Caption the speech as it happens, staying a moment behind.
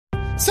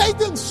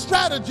Satan's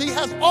strategy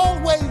has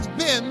always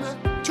been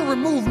to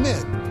remove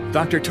men.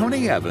 Dr.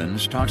 Tony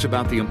Evans talks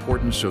about the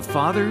importance of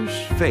fathers,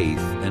 faith,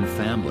 and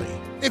family.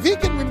 If he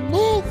can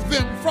remove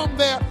them from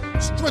their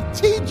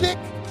strategic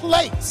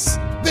place,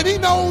 then he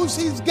knows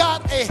he's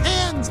got a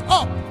hands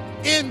up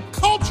in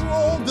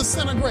cultural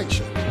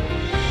disintegration.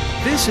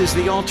 This is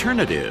The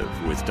Alternative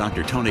with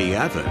Dr. Tony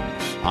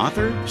Evans,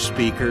 author,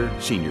 speaker,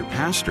 senior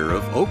pastor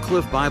of Oak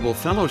Cliff Bible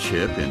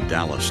Fellowship in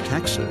Dallas,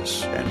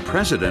 Texas, and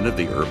president of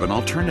the Urban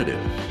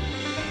Alternative.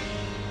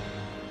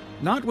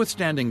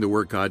 Notwithstanding the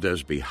work God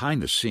does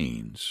behind the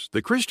scenes,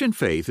 the Christian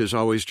faith is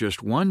always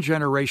just one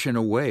generation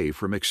away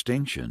from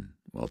extinction.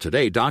 Well,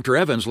 today, Dr.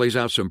 Evans lays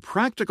out some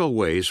practical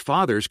ways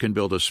fathers can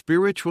build a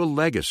spiritual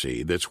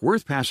legacy that's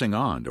worth passing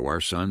on to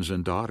our sons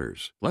and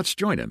daughters. Let's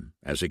join him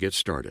as he gets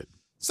started.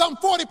 Some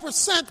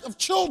 40% of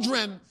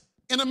children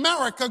in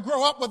America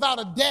grow up without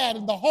a dad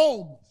in the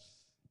home.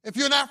 If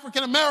you're an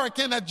African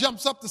American, that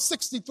jumps up to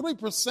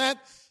 63%.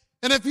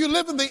 And if you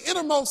live in the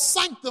innermost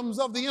sanctums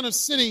of the inner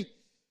city,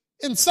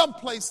 in some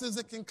places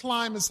it can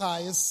climb as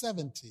high as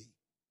 70.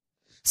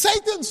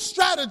 Satan's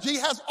strategy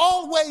has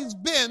always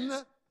been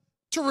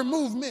to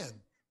remove men.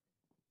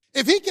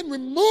 If he can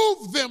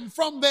remove them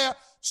from their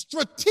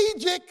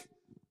strategic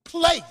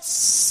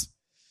place,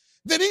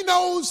 then he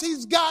knows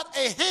he's got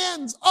a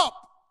hands up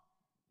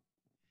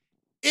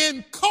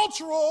in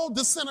cultural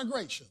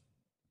disintegration.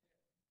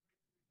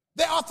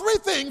 There are three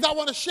things I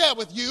want to share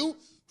with you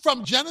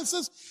from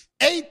Genesis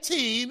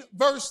 18,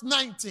 verse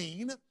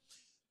 19,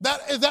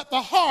 that is at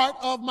the heart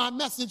of my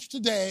message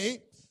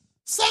today,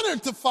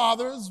 centered to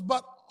fathers,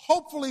 but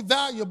hopefully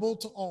valuable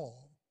to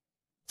all.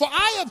 For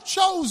I have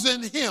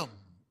chosen him,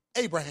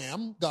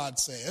 Abraham, God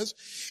says,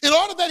 in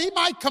order that he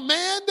might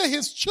command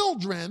his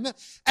children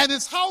and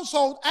his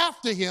household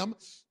after him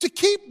to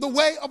keep the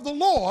way of the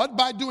Lord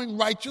by doing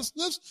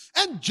righteousness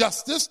and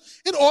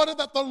justice, in order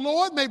that the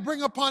Lord may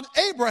bring upon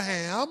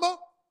Abraham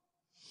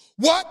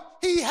what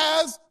he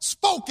has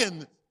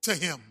spoken to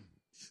him.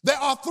 There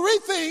are three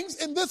things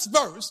in this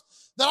verse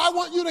that I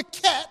want you to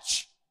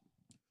catch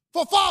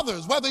for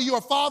fathers, whether you're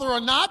a father or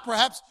not.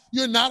 Perhaps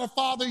you're not a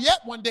father yet.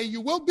 One day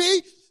you will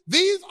be.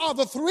 These are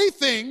the three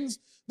things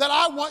that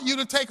I want you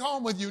to take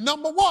home with you.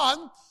 Number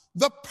one,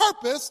 the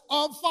purpose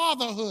of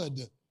fatherhood.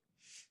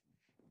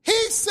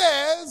 He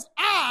says,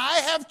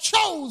 I have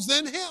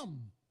chosen him.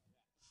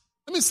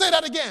 Let me say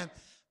that again.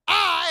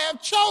 I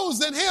have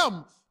chosen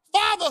him.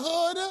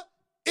 Fatherhood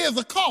is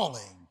a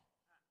calling,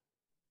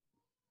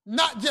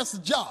 not just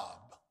a job.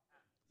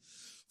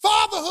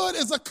 Fatherhood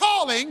is a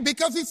calling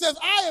because he says,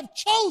 I have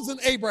chosen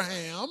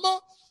Abraham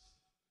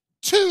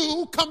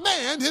to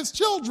command his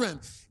children.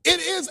 It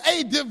is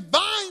a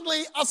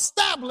divinely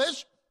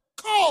established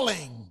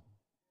calling.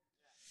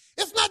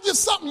 It's not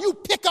just something you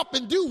pick up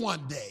and do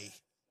one day.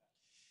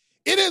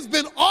 It has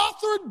been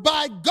authored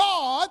by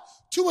God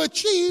to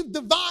achieve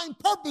divine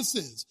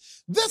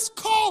purposes. This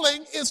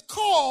calling is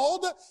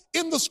called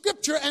in the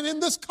scripture and in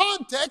this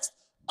context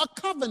a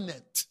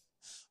covenant.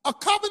 A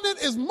covenant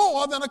is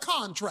more than a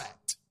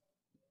contract.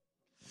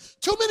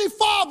 Too many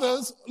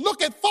fathers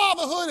look at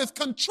fatherhood as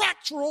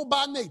contractual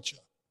by nature.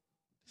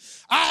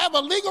 I have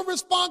a legal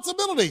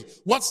responsibility.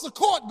 What's the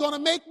court going to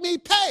make me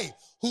pay?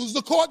 Who's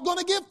the court going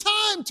to give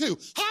time to?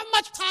 How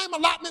much time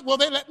allotment will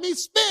they let me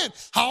spend?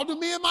 How do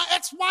me and my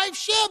ex-wife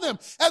share them?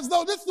 As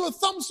though this was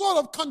some sort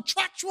of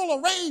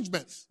contractual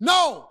arrangement.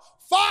 No,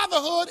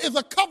 fatherhood is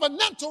a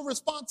covenantal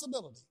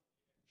responsibility.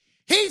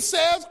 He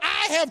says,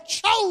 I have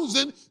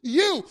chosen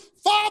you.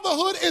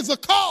 Fatherhood is a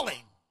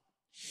calling.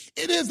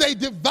 It is a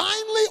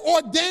divinely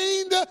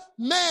ordained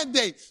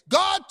mandate.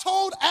 God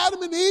told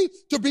Adam and Eve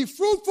to be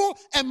fruitful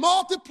and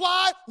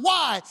multiply.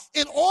 Why?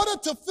 In order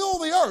to fill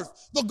the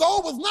earth. The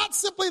goal was not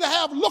simply to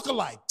have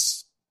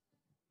lookalikes.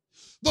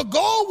 The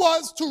goal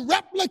was to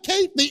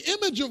replicate the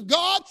image of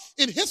God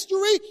in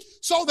history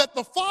so that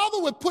the Father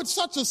would put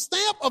such a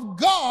stamp of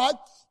God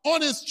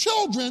on his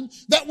children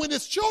that when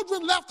his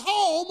children left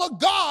home,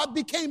 God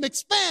became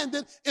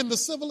expanded in the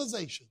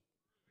civilization.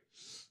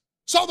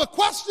 So the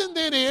question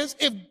then is,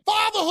 if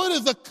fatherhood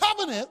is a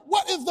covenant,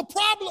 what is the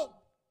problem?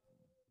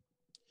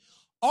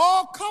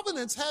 All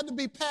covenants had to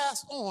be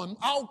passed on.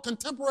 Our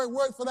contemporary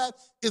word for that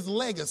is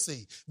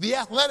legacy. The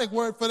athletic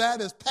word for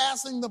that is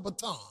passing the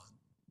baton.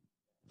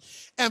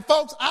 And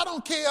folks, I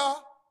don't care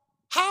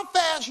how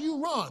fast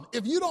you run.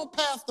 If you don't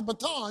pass the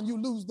baton, you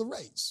lose the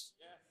race.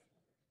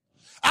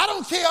 I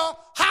don't care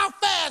how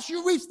fast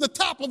you reach the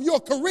top of your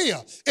career.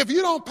 If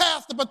you don't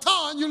pass the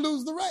baton, you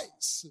lose the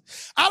race.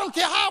 I don't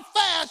care how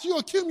fast you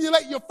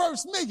accumulate your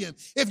first million.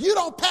 If you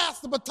don't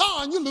pass the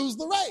baton, you lose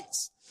the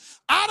race.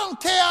 I don't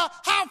care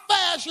how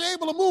fast you're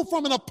able to move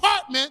from an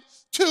apartment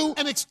to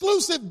an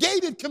exclusive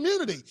gated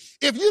community.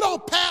 If you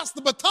don't pass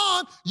the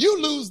baton,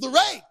 you lose the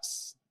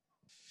race.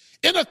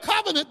 In a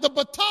covenant, the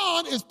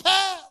baton is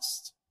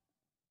passed.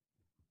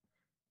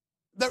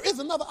 There is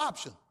another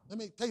option. Let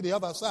me tell you the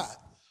other side.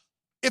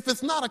 If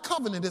it's not a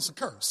covenant, it's a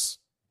curse.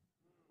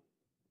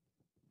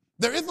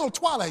 There is no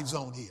twilight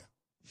zone here.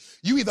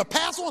 You either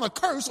pass on a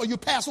curse or you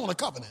pass on a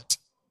covenant.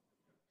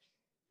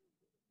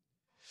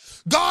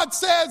 God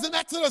says in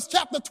Exodus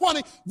chapter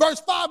 20, verse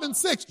 5 and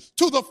 6,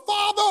 to the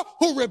father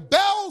who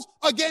rebels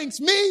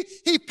against me,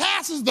 he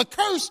passes the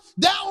curse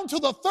down to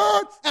the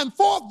third and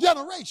fourth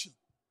generation.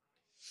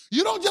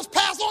 You don't just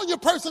pass on your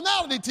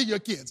personality to your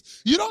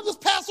kids. You don't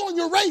just pass on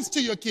your race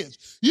to your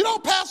kids. You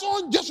don't pass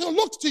on just your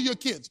looks to your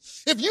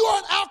kids. If you are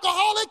an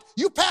alcoholic,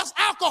 you pass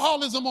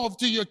alcoholism off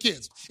to your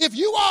kids. If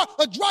you are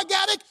a drug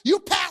addict, you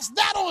pass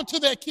that on to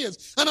their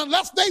kids. And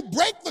unless they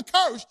break the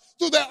curse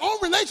through their own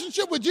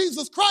relationship with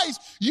Jesus Christ,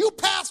 you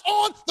pass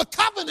on the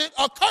covenant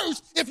or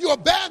curse if you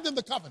abandon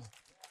the covenant.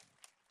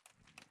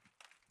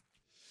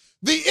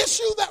 The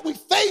issue that we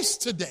face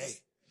today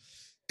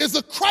is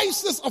a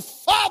crisis of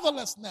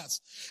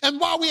fatherlessness.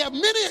 And while we have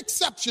many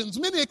exceptions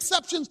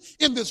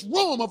in this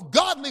room of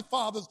godly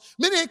fathers,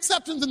 many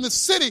exceptions in this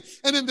city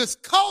and in this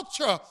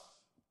culture,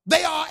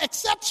 they are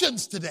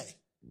exceptions today.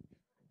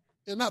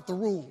 They're not the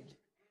rule.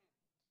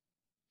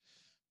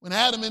 When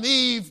Adam and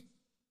Eve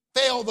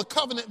failed the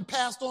covenant and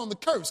passed on the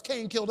curse,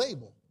 Cain killed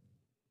Abel.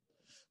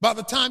 By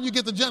the time you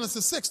get to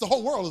Genesis 6, the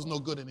whole world is no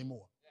good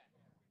anymore.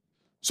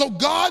 So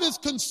God is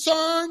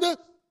concerned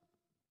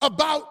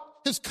about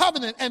his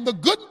covenant. And the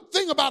good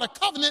thing about a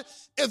covenant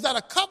is that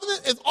a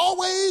covenant is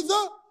always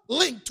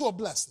linked to a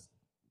blessing.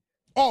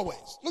 Always.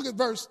 Look at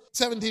verse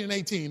 17 and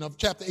 18 of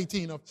chapter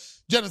 18 of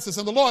Genesis.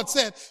 And the Lord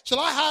said,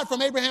 shall I hide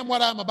from Abraham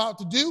what I am about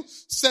to do?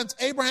 Since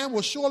Abraham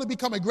will surely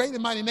become a great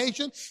and mighty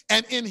nation,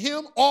 and in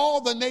him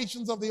all the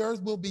nations of the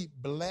earth will be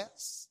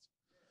blessed.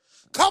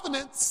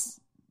 Covenants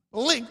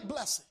link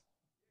blessing.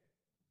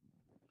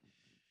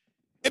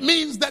 It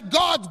means that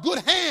God's good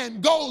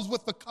hand goes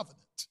with the covenant.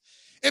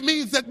 It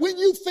means that when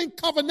you think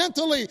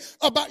covenantally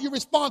about your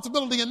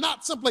responsibility and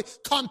not simply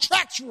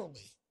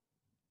contractually.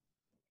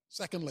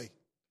 Secondly,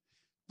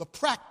 the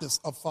practice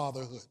of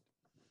fatherhood.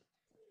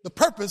 The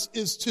purpose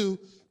is to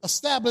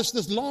establish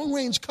this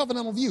long-range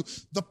covenantal view.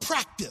 The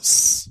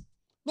practice.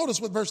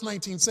 Notice what verse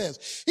 19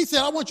 says. He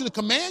said, I want you to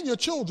command your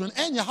children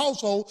and your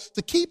household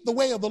to keep the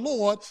way of the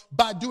Lord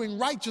by doing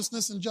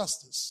righteousness and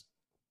justice.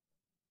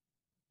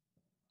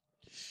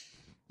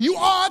 You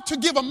are to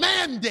give a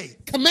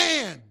mandate,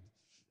 command.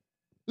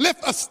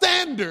 Lift a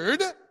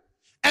standard,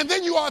 and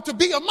then you are to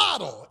be a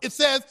model. It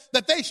says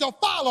that they shall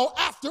follow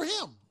after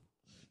him.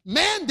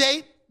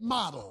 Mandate,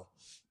 model.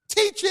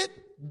 Teach it,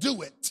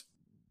 do it.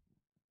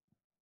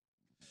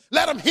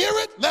 Let them hear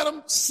it, let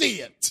them see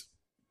it.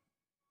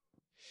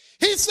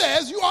 He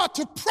says you are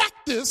to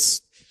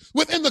practice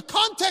within the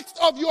context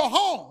of your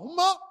home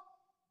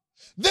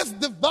this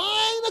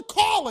divine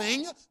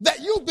calling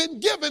that you've been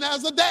given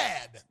as a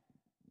dad.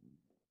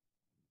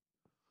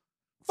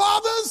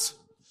 Fathers,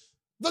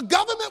 the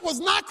government was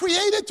not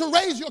created to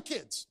raise your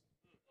kids.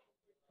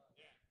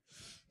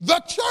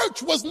 The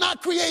church was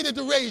not created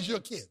to raise your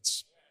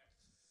kids.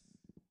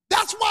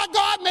 That's why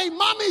God made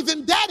mommies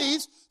and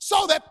daddies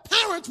so that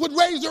parents would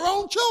raise their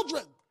own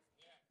children.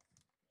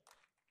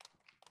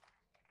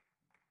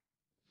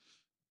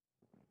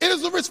 It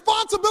is the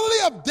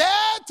responsibility of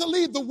dad to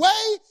lead the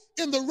way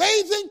in the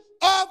raising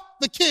of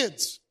the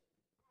kids.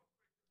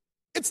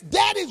 It's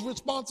daddy's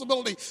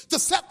responsibility to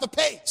set the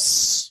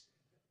pace.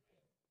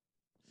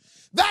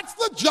 That's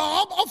the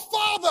job of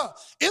father.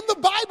 In the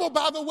Bible,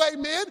 by the way,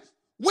 men,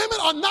 women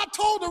are not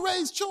told to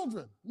raise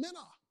children. Men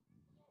are.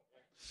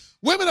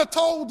 Women are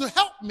told to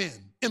help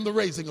men in the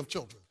raising of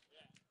children.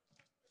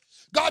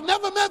 God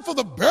never meant for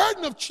the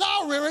burden of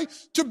child rearing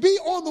to be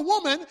on the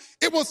woman.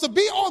 It was to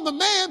be on the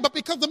man, but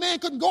because the man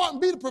couldn't go out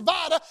and be the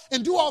provider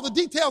and do all the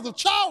details of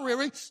child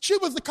rearing, she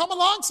was to come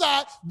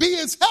alongside, be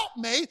his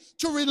helpmate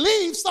to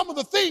relieve some of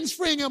the things,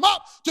 freeing him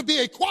up to be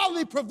a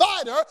quality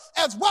provider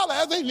as well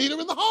as a leader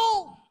in the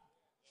home.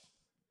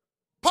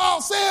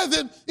 Paul says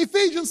in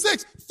Ephesians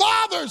 6,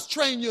 fathers,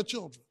 train your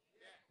children.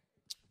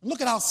 Look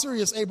at how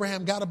serious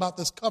Abraham got about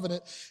this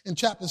covenant in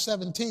chapter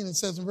 17. It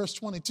says in verse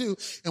 22,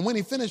 and when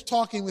he finished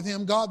talking with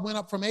him, God went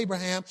up from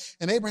Abraham,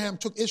 and Abraham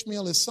took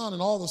Ishmael his son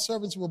and all the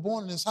servants who were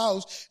born in his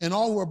house and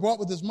all who were brought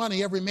with his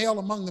money, every male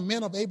among the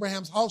men of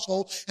Abraham's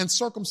household, and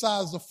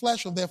circumcised the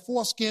flesh of their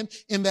foreskin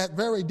in that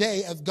very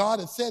day, as God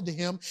had said to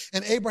him.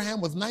 And Abraham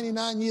was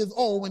 99 years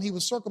old when he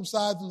was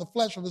circumcised in the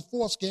flesh of his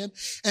foreskin,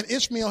 and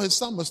Ishmael his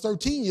son was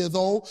 13 years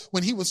old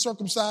when he was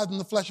circumcised in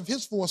the flesh of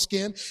his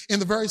foreskin. In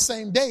the very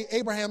same day,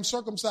 Abraham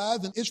circumcised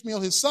and Ishmael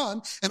his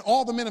son and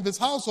all the men of his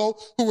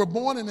household who were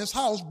born in his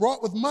house,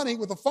 brought with money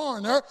with a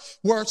foreigner,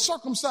 were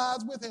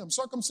circumcised with him.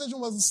 Circumcision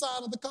was the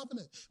sign of the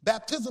covenant.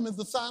 Baptism is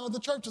the sign of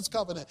the church's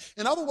covenant.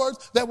 In other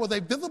words, there was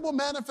a visible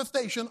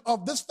manifestation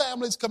of this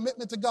family's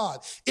commitment to God.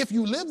 If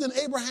you lived in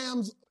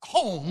Abraham's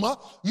home,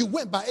 you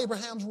went by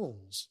Abraham's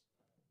rules.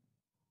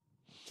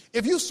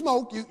 If you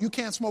smoke, you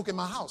can't smoke in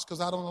my house because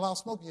I don't allow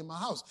smoking in my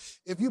house.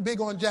 If you big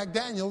on Jack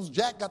Daniels,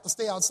 Jack got to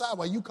stay outside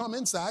while you come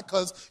inside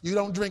because you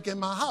don't drink in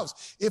my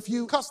house. If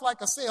you cuss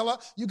like a sailor,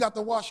 you got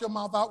to wash your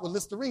mouth out with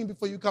Listerine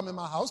before you come in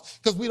my house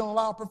because we don't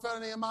allow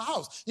profanity in my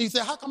house. And you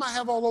say, how come I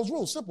have all those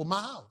rules? Simple,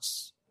 my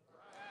house.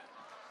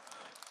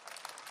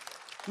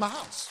 My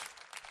house.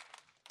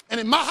 And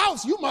in my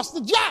house, you must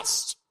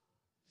adjust.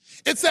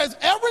 It says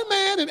every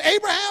man in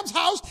Abraham's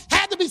house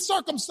had to be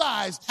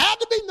circumcised, had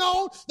to be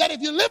known that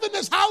if you live in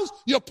this house,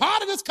 you're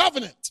part of this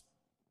covenant.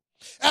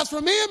 As for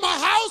me and my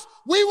house,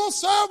 we will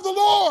serve the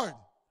Lord.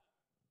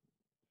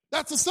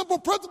 That's a simple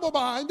principle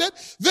behind it.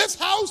 This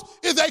house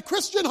is a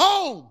Christian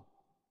home.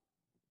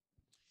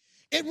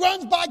 It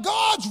runs by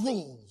God's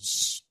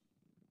rules.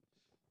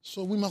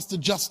 So we must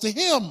adjust to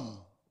him.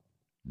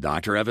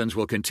 Dr. Evans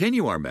will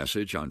continue our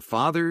message on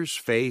fathers,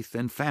 faith,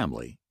 and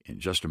family in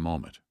just a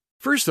moment.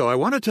 First, though, I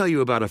want to tell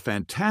you about a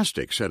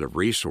fantastic set of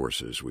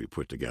resources we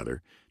put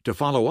together to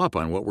follow up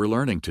on what we're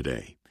learning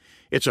today.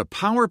 It's a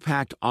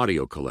power-packed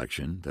audio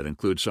collection that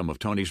includes some of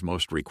Tony's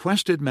most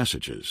requested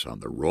messages on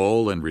the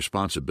role and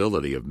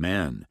responsibility of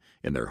men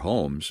in their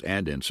homes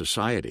and in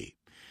society.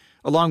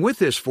 Along with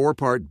this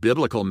 4-part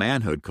Biblical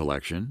Manhood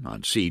collection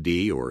on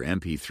CD or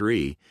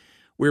MP3,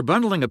 we're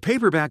bundling a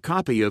paperback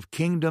copy of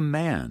Kingdom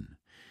Man.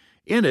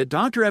 In it,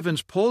 Dr.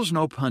 Evans pulls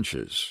no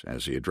punches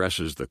as he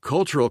addresses the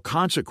cultural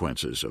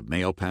consequences of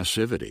male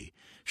passivity,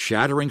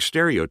 shattering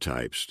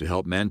stereotypes to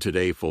help men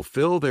today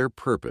fulfill their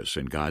purpose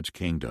in God's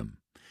kingdom.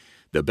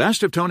 The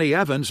Best of Tony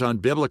Evans on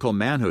Biblical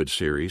Manhood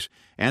series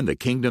and the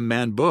Kingdom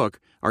Man book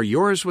are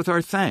yours with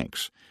our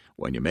thanks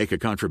when you make a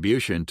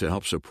contribution to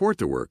help support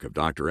the work of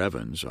Dr.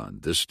 Evans on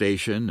this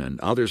station and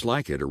others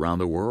like it around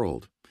the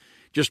world.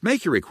 Just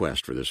make your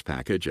request for this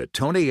package at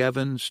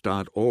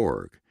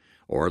tonyevans.org.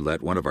 Or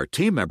let one of our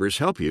team members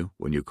help you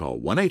when you call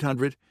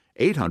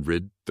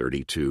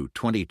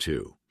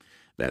 1-800-800-3222.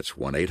 That's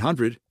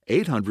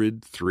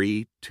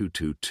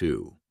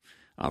 1-800-800-3222.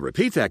 I'll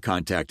repeat that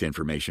contact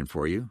information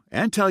for you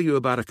and tell you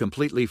about a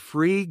completely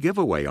free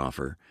giveaway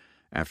offer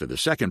after the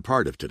second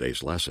part of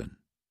today's lesson.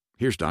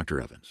 Here's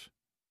Dr. Evans.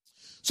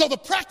 So the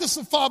practice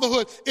of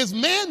fatherhood is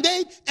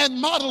mandate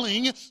and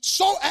modeling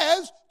so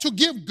as to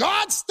give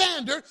God's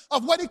standard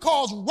of what he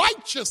calls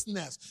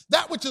righteousness,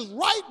 that which is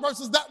right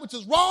versus that which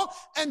is wrong,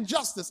 and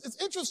justice.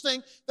 It's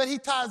interesting that he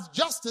ties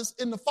justice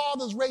in the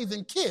fathers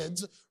raising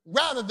kids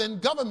rather than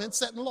government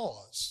setting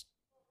laws.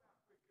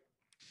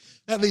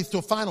 That leads to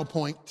a final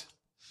point,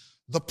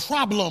 the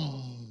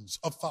problems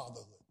of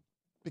fatherhood.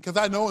 Because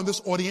I know in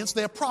this audience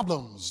there are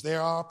problems.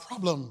 There are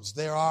problems.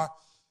 There are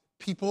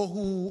people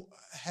who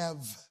have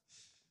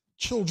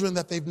children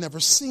that they've never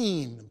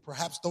seen and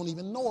perhaps don't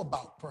even know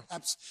about.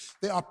 Perhaps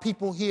there are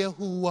people here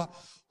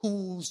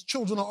whose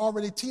children are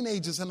already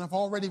teenagers and have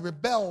already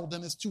rebelled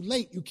and it's too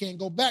late. You can't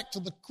go back to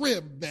the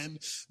crib. And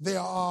there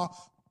are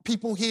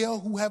people here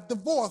who have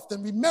divorced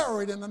and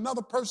remarried and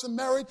another person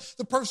married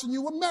the person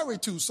you were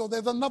married to. So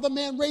there's another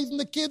man raising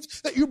the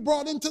kids that you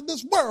brought into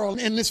this world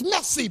and it's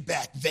messy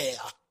back there.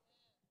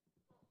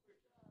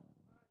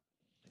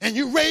 And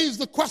you raise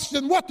the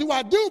question, what do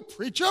I do,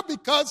 preacher?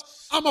 Because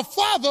I'm a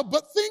father,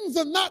 but things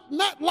are not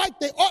like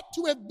they ought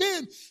to have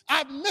been.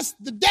 I've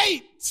missed the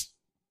date.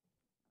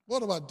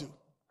 What do I do?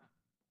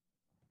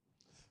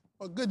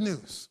 Well, good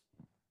news.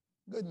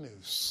 Good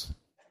news.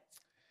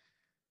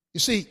 You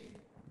see,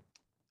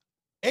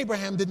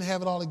 Abraham didn't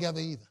have it all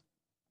together either.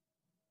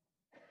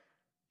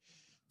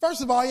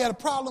 First of all, he had a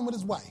problem with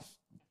his wife.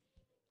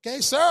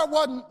 Okay, Sarah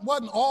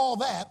wasn't all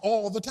that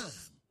all the time.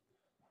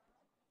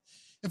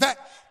 In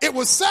fact, it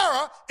was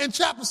Sarah in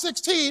chapter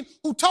 16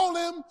 who told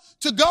him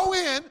to go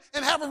in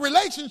and have a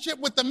relationship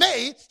with the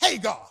maid,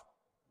 Hagar.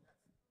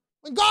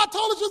 When God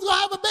told her she was going to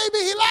have a baby,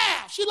 he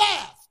laughed. She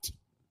laughed.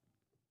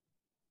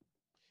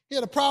 He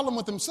had a problem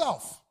with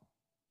himself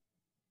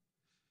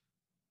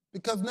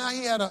because now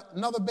he had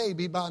another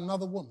baby by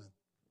another woman.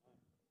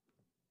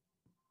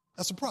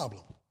 That's a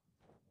problem.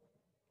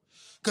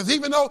 Because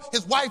even though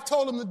his wife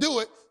told him to do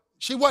it,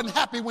 she wasn't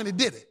happy when he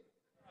did it.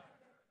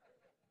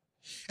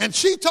 And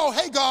she told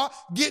Hagar,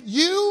 get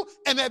you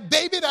and that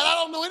baby that I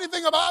don't know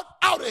anything about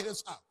out of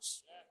his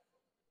house.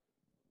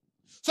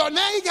 So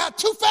now he got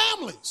two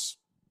families.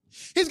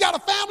 He's got a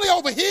family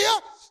over here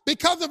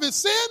because of his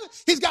sin.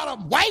 He's got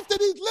a wife that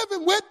he's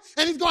living with,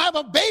 and he's going to have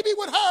a baby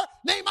with her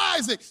named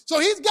Isaac. So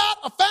he's got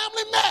a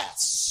family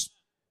mess.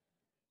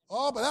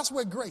 Oh, but that's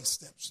where grace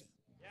steps in.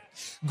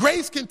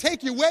 Grace can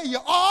take you where you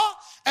are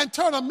and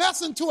turn a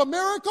mess into a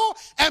miracle.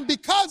 And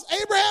because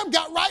Abraham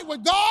got right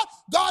with God,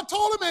 God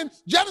told him in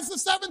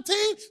Genesis 17,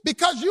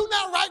 because you're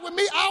not right with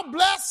me, I'll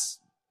bless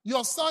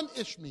your son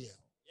Ishmael,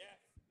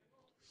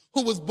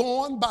 who was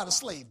born by the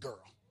slave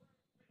girl.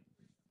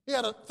 He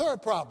had a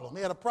third problem.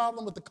 He had a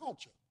problem with the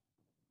culture.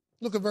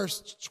 Look at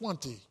verse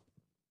 20.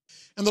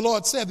 And the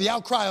Lord said, the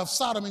outcry of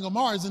Sodom and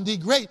Gomorrah is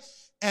indeed great,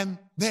 and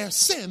their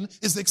sin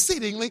is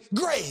exceedingly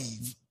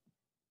grave.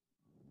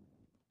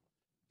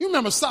 You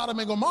remember Sodom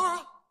and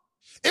Gomorrah?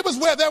 It was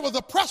where there was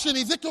oppression.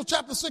 Ezekiel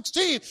chapter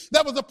 16,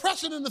 there was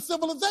oppression in the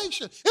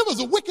civilization. It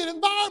was a wicked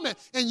environment.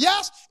 And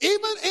yes,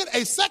 even in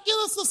a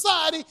secular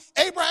society,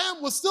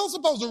 Abraham was still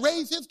supposed to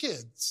raise his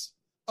kids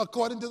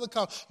according to the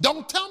covenant.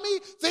 Don't tell me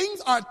things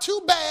are too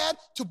bad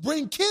to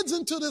bring kids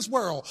into this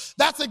world.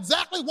 That's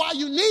exactly why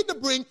you need to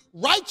bring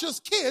righteous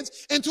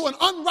kids into an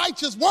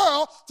unrighteous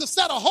world to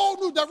set a whole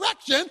new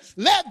direction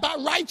led by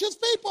righteous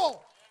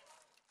people.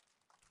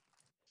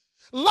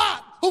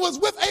 Lot, who was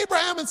with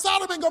Abraham in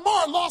Sodom and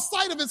Gomorrah, lost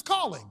sight of his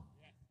calling.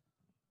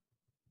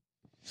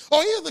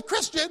 Or he is a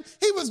Christian,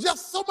 he was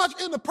just so much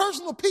into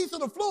personal peace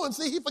and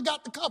affluency, he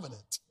forgot the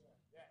covenant.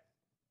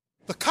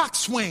 The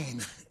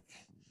coxswain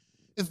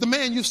is the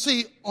man you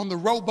see on the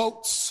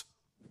rowboats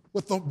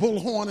with the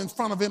bullhorn in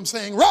front of him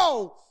saying,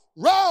 row,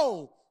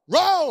 row,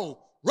 row,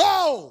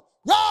 row,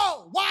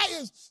 row. Why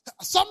is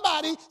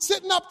somebody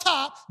sitting up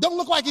top, don't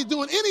look like he's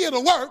doing any of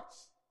the work,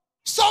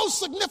 so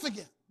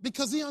significant?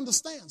 Because he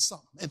understands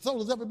something, and so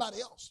does everybody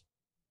else,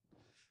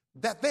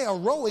 that they are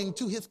rowing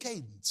to his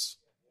cadence.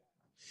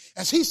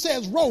 As he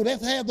says row, they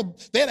had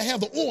to have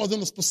the oars in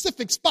a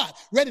specific spot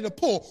ready to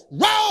pull.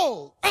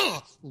 Row,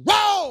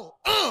 row,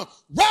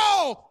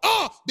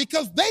 row,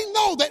 because they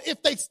know that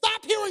if they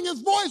stop hearing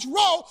his voice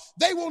row,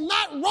 they will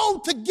not row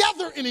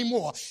together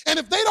anymore. And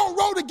if they don't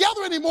row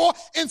together anymore,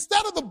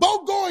 instead of the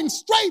boat going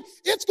straight,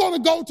 it's going to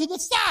go to the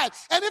side.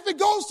 And if it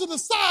goes to the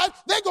side,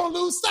 they're going to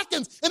lose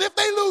seconds. And if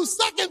they lose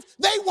seconds,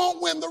 they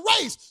won't win the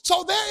race.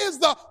 So there is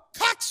the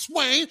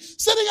coxswain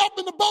sitting up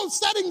in the boat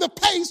setting the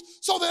pace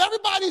so that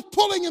everybody's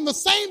pulling in the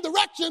same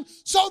direction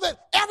so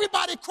that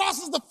everybody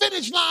crosses the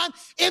finish line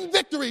in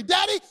victory.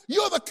 Daddy,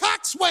 you're the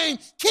coxswain.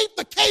 Keep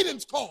the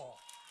cadence call.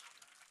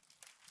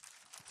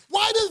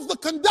 Why does the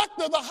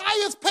conductor, the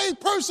highest paid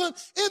person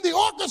in the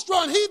orchestra,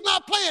 and he's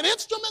not playing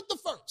instrument the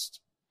first?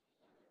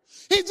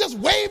 He's just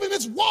waving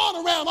his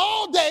wand around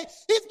all day.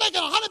 He's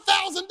making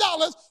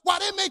 $100,000 while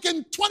they're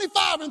making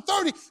 $25,000 and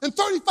 $30,000 and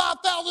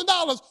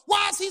 $35,000.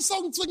 Why is he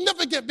so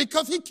significant?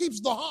 Because he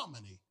keeps the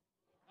harmony.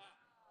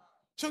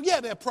 So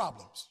yeah, there are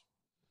problems.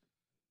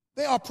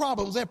 There are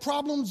problems. There are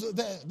problems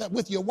that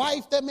with your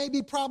wife. There may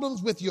be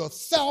problems with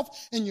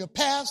yourself in your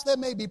past. There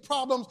may be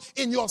problems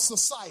in your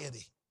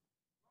society.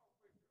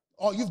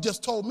 All you've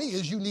just told me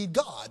is you need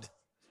God.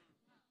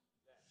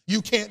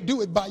 You can't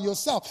do it by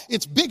yourself.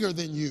 It's bigger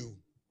than you.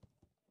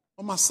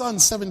 On my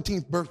son's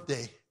 17th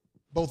birthday,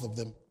 both of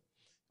them,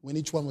 when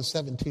each one was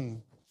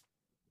 17,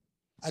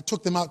 I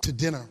took them out to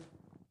dinner.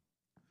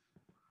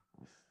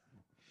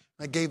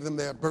 I gave them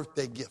their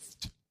birthday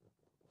gift.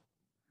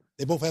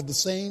 They both had the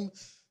same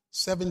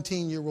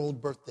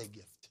 17-year-old birthday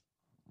gift.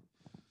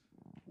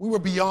 We were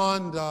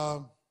beyond,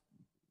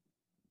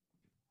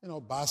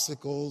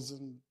 bicycles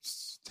and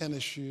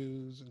tennis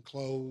shoes and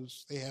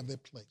clothes. They have their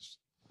place.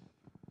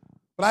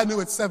 But I knew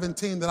at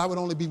 17 that I would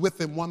only be with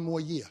them one more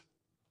year.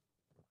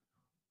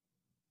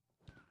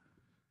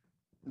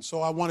 And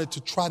so I wanted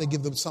to try to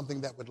give them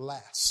something that would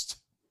last.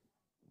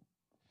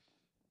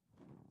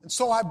 And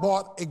so I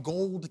bought a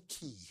gold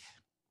key.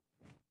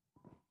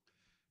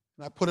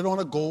 And I put it on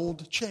a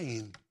gold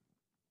chain.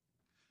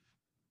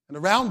 And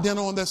around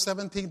dinner on their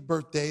 17th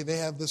birthday, they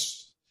have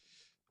this,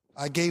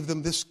 I gave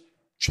them this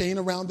chain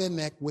around their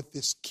neck with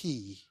this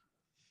key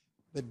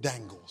that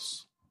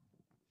dangles.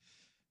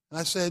 And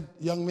I said,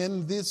 young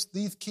men, this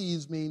key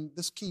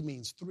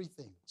means three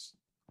things.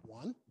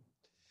 One,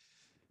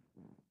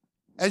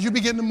 as you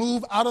begin to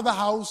move out of the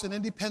house and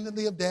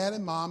independently of dad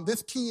and mom,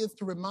 this key is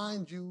to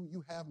remind you,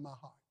 you have my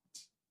heart.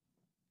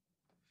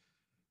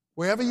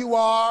 Wherever you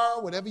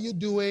are, whatever you're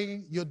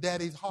doing, your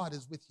daddy's heart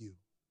is with you.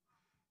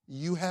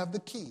 You have the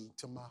key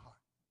to my heart.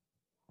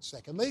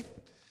 Secondly,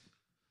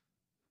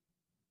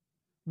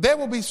 there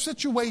will be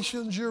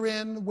situations you're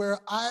in where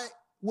I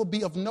will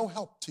be of no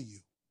help to you.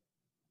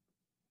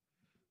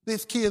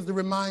 This key is to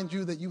remind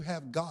you that you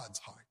have God's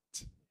heart.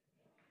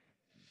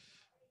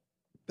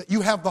 That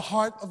you have the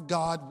heart of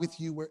God with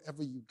you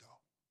wherever you go.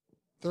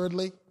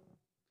 Thirdly,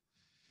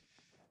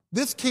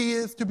 this key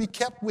is to be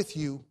kept with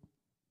you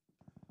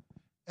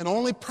and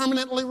only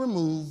permanently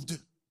removed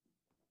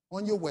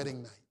on your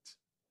wedding night.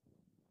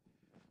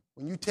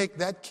 When you take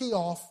that key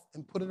off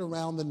and put it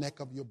around the neck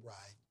of your bride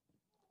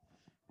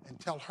and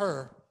tell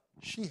her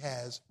she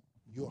has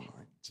your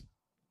heart.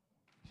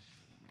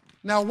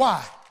 Now,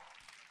 why?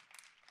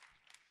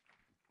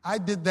 I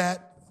did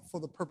that for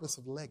the purpose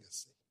of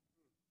legacy.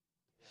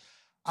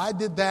 I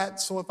did that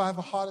so if I have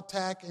a heart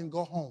attack and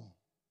go home,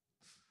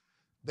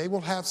 they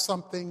will have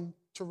something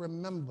to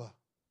remember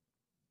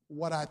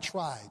what I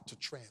tried to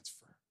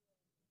transfer.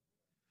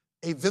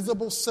 A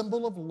visible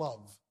symbol of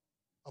love,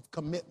 of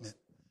commitment,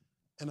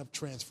 and of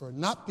transfer.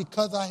 Not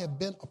because I have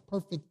been a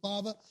perfect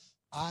father.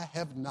 I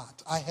have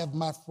not. I have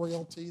my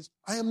frailties.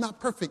 I am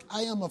not perfect.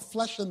 I am of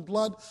flesh and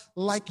blood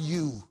like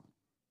you.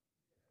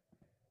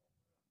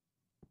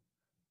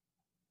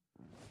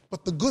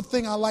 But the good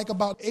thing I like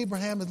about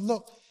Abraham is,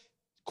 look,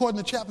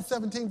 according to chapter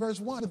 17, verse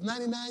 1, he's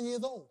 99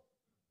 years old.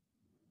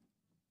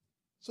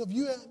 So if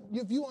you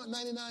aren't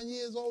 99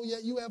 years old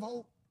yet, you have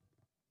hope.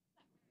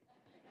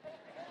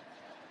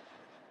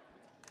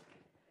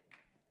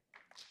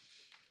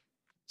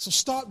 So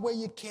start where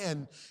you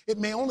can. It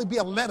may only be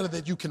a letter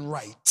that you can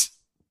write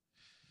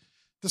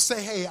to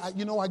say, hey, I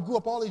grew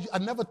up all these years. I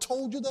never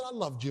told you that I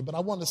loved you, but I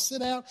want to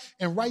sit down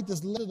and write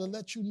this letter to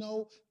let you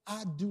know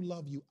I do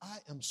love you. I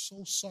am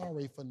so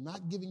sorry for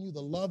not giving you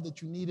the love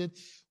that you needed.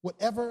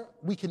 Whatever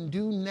we can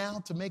do now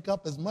to make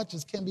up as much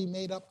as can be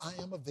made up, I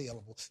am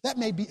available. That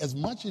may be as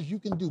much as you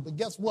can do, but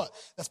guess what?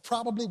 That's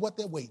probably what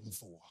they're waiting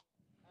for.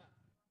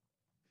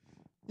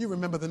 You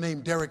remember the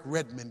name Derek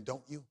Redmond,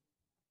 don't you?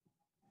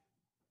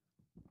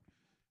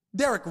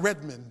 Derek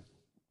Redmond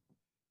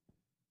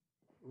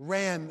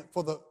ran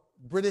for the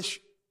British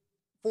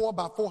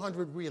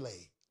 4x400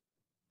 relay.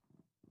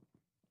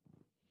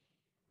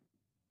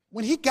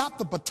 When he got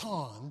the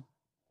baton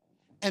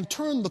and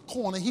turned the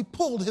corner, he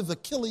pulled his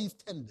Achilles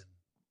tendon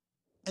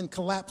and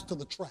collapsed to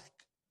the track.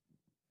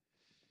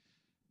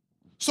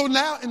 So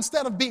now,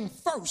 instead of being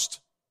first,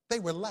 they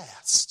were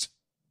last.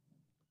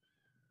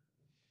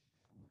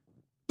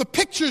 The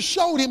picture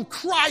showed him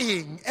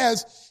crying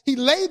as he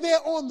lay there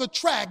on the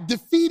track,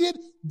 defeated,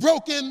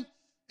 broken,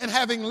 and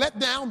having let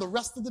down the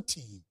rest of the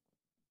team.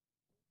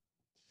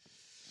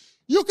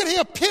 You could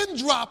hear a pin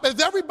drop as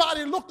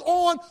everybody looked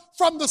on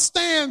from the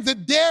stands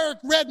at Derek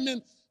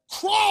Redmond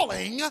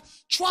crawling,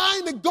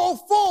 trying to go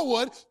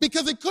forward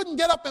because he couldn't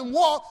get up and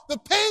walk. The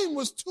pain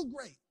was too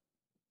great.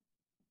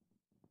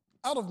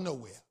 Out of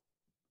nowhere,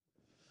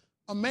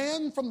 a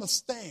man from the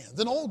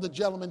stands, an older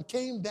gentleman,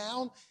 came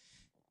down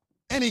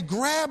and he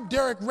grabbed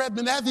Derek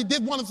Redmond as he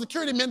did one of the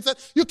security men and said,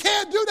 "You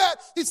can't do that."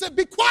 He said,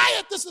 "Be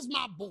quiet, this is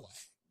my boy."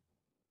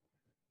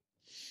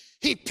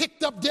 He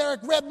picked up Derek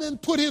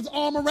Redmond, put his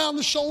arm around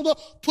the shoulder,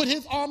 put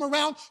his arm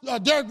around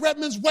Derek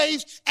Redmond's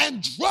waist,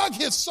 and drug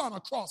his son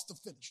across the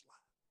finish line.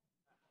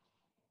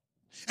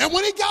 And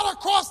when he got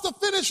across the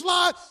finish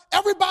line,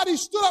 everybody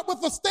stood up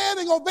with a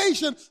standing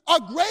ovation, a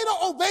greater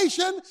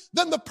ovation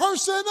than the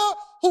person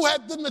who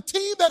had been the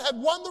team that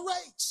had won the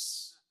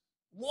race.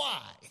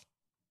 Why?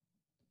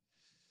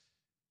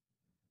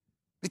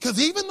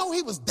 Because even though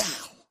he was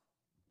down,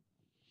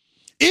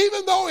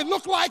 even though it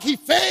looked like he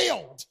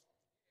failed,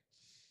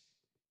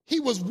 he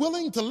was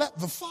willing to let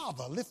the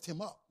Father lift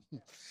him up.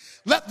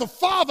 Let the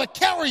Father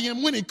carry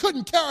him when he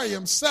couldn't carry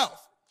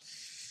himself.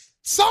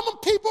 Some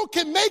people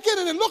can make it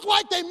and it look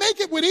like they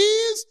make it with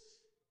ease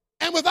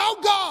and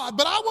without God.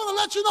 But I want to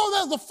let you know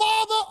there's a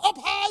Father up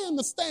high in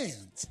the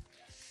stands.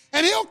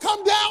 And he'll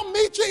come down,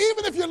 meet you,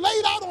 even if you're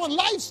laid out on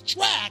life's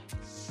track.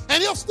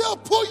 And he'll still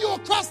pull you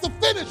across the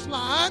finish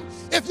line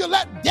if you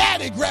let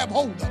Daddy grab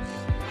hold of you.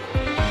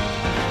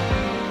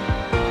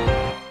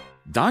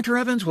 Dr.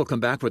 Evans will come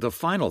back with a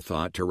final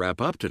thought to wrap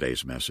up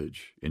today's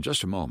message in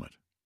just a moment.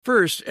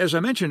 First, as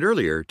I mentioned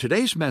earlier,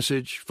 today's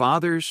message,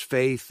 Fathers,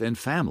 Faith, and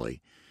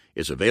Family,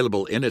 is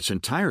available in its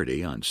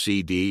entirety on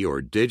CD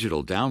or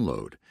digital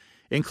download,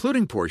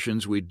 including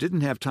portions we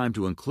didn't have time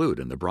to include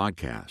in the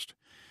broadcast.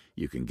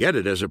 You can get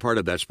it as a part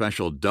of that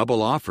special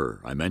double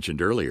offer I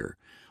mentioned earlier.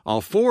 All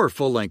 4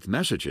 full-length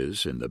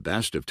messages in the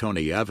best of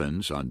Tony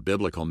Evans on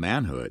biblical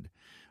manhood,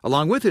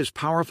 along with his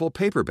powerful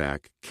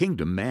paperback,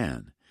 Kingdom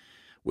Man.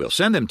 We'll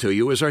send them to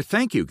you as our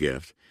thank you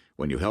gift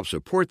when you help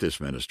support this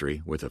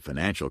ministry with a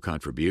financial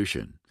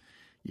contribution.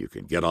 You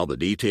can get all the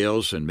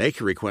details and make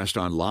your request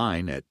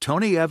online at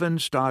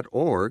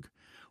tonyevans.org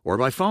or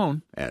by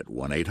phone at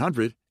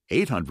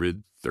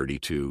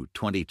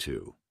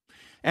 1-800-800-3222.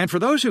 And for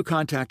those who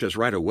contact us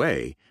right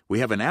away, we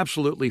have an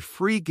absolutely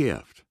free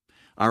gift,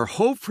 our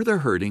Hope for the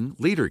Hurting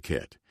Leader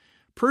Kit,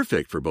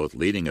 perfect for both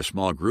leading a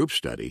small group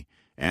study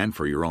and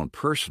for your own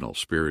personal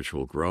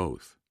spiritual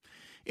growth.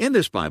 In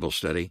this Bible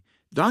study,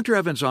 Dr.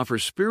 Evans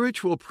offers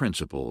spiritual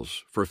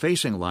principles for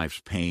facing life's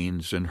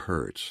pains and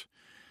hurts.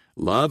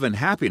 Love and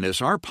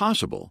happiness are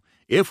possible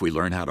if we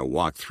learn how to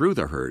walk through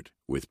the hurt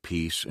with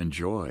peace and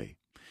joy.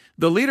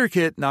 The Leader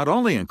Kit not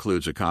only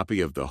includes a copy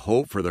of the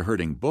Hope for the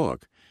Hurting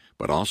book,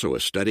 but also a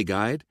study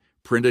guide,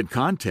 printed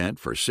content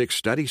for 6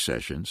 study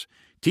sessions,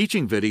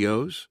 teaching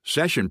videos,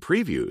 session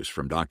previews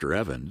from Dr.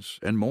 Evans,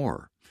 and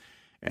more.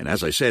 And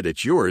as I said,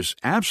 it's yours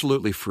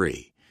absolutely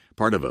free,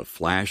 part of a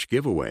flash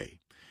giveaway.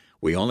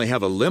 We only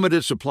have a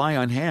limited supply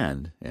on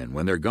hand, and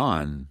when they're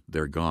gone,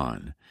 they're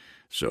gone.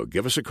 So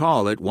give us a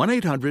call at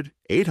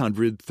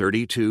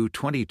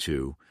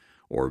 1-800-800-3222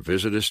 or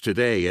visit us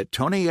today at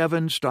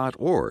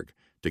tonyevans.org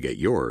to get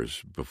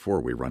yours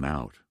before we run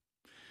out.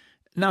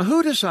 Now,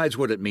 who decides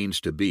what it means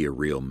to be a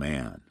real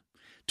man?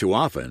 Too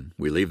often,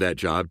 we leave that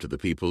job to the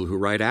people who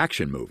write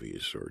action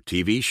movies or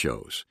TV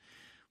shows.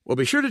 Well,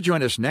 be sure to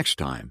join us next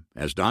time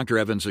as Dr.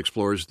 Evans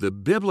explores the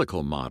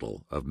biblical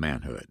model of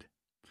manhood.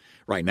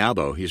 Right now,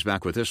 though, he's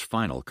back with this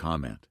final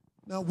comment.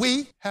 Now,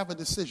 we have a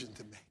decision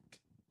to make.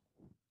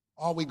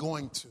 Are we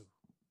going to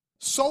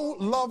so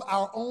love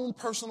our own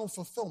personal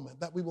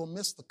fulfillment that we will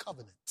miss the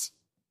covenant?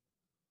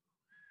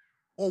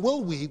 Or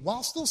will we,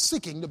 while still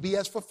seeking to be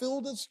as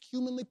fulfilled as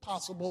humanly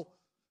possible,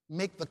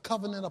 make the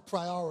covenant a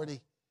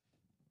priority?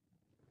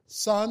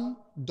 Son,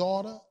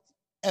 daughter,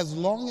 as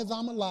long as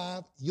I'm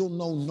alive, you'll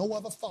know no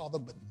other father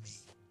but me.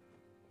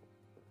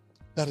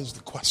 That is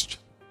the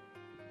question.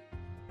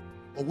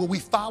 Or will we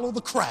follow the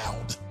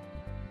crowd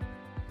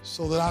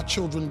so that our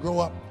children grow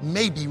up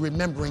maybe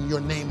remembering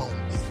your name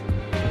only?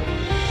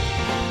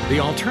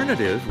 The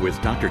Alternative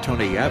with Dr.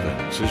 Tony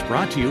Evans is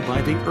brought to you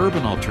by the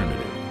Urban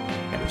Alternative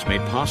and is made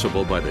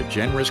possible by the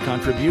generous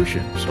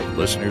contributions of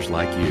listeners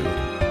like you.